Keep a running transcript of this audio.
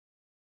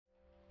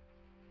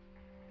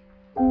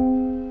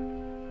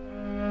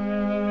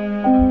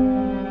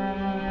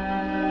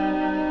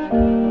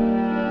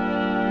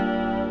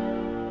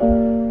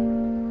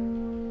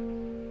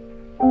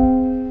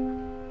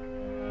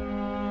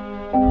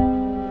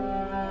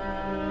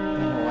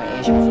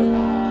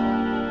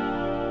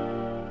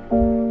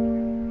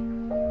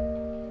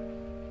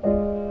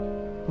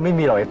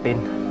มีหรอกไอ้ติน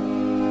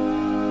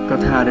ก็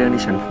ถ้าเรื่อง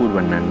ที่ฉันพูด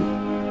วันนั้น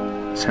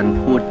ฉัน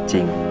พูดจ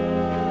ริง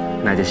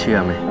นายจะเชื่อ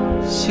ไหม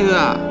เชื่อ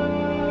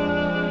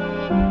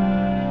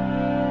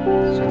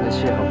ฉันจะเ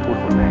ชื่อคำพูด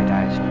ของนายได้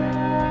ใช่ไหม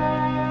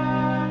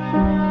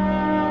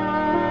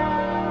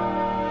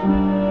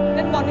เ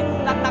ล่นบอลนี่มึง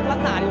รัก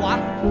หนาดิวะ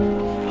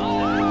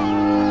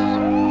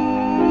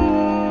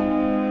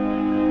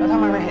แล้วถ้า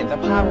มันมาเห็นส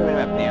ภาพมันเป็น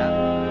แบบเนี้ย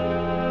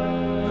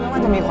แล้วมั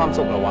นจะมีความ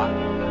สุขเหรอวะ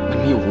มัน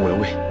ไม่อยู่หูแล้ว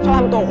เว้ยชอบ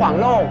ทำตัวขวาง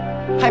โลก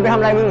ใครไปทำ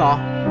อะไรมึงเหรอ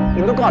หรื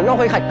อเมื่อก่อนโลก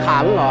เคยขัดขา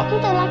มึงเหรอพี่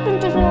แต่รักจ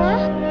ริงๆนะ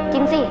จริ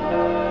งสิ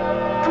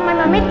ทำไม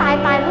มันไม่ตาย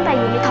ตั้งแต่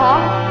อยู่ในท้อง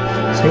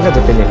ฉันก็จ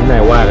ะเป็นอย่างที่นา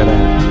ยว่าก็ได้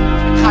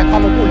ขาดควา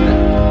มอบอุ่นนะ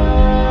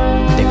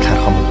เด็กขาด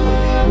ความอบอุ่น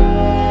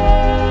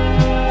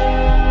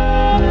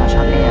เราช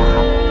อบเอค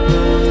รับ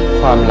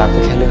ความรักก็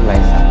แค่เรื่องไร้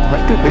สาระมั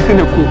นเกิดขึ้น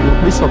กับกู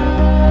ไม่สน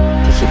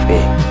ที่คิดเอ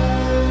ง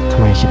ทำ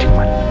ไมคิดถึง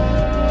มัน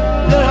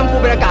เลิกทำกู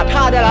เป็นอากาศธ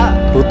าตุได้แล้ว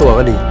รู้ตัว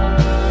ก็ดี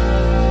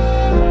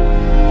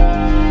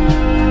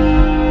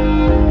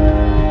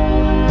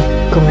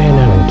ก็ไม่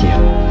น่ารังเกียจ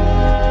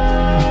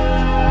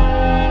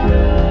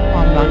คว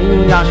ามรักนี่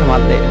ยุ่งยากชะมั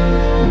ดเลย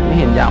ไม่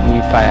เห็นอยากมี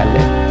แฟนเล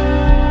ย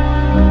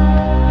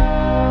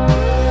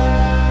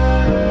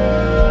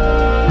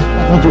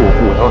ไม่อยู่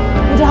กูแล้ว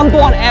มึงจะทำตั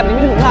วแอบนี่ไ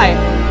ม่ถึงไหน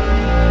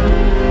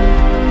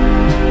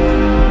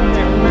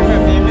ไม่แบ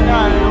บนี้ไม่ไ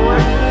ด้เลยเว้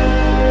ย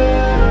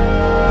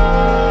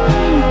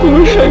กูไ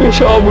ม่เคย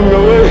ชอบมึงเล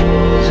ยเว้ย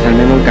ฉันไ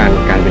ม่ต้องก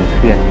ารเป็นเ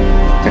พื่อน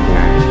จากน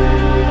าย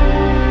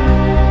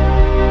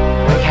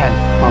แค่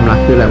ความรัก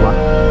คืออะไรวะ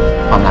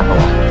ความรักเหรอ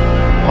วะ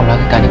ความรัก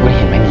คือการที่กูได้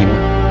เห็นแม่งยิ้ม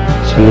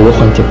ฉันรู้ว่า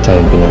คนเจ็บใจ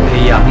เป็นยังไงพ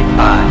ยายามให้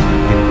ตาย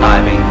ถึงตาย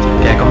ไปจริง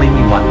แกก็ไม่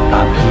มีวันต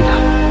ามพี่ท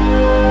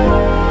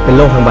ำเป็นโ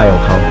ลกทั้งใบขอ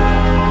งเขา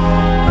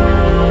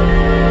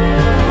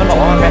มันบอก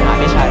ว่ามันเป็นหา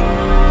ไม่ใช่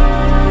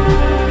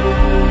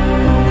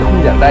ถ้าคุณ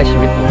อยากได้ชี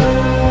วิต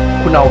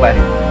คุณเอาไป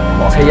ข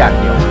อแค่อย่าง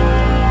เดียว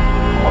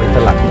ขออิส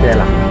ระที่ได้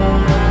รับ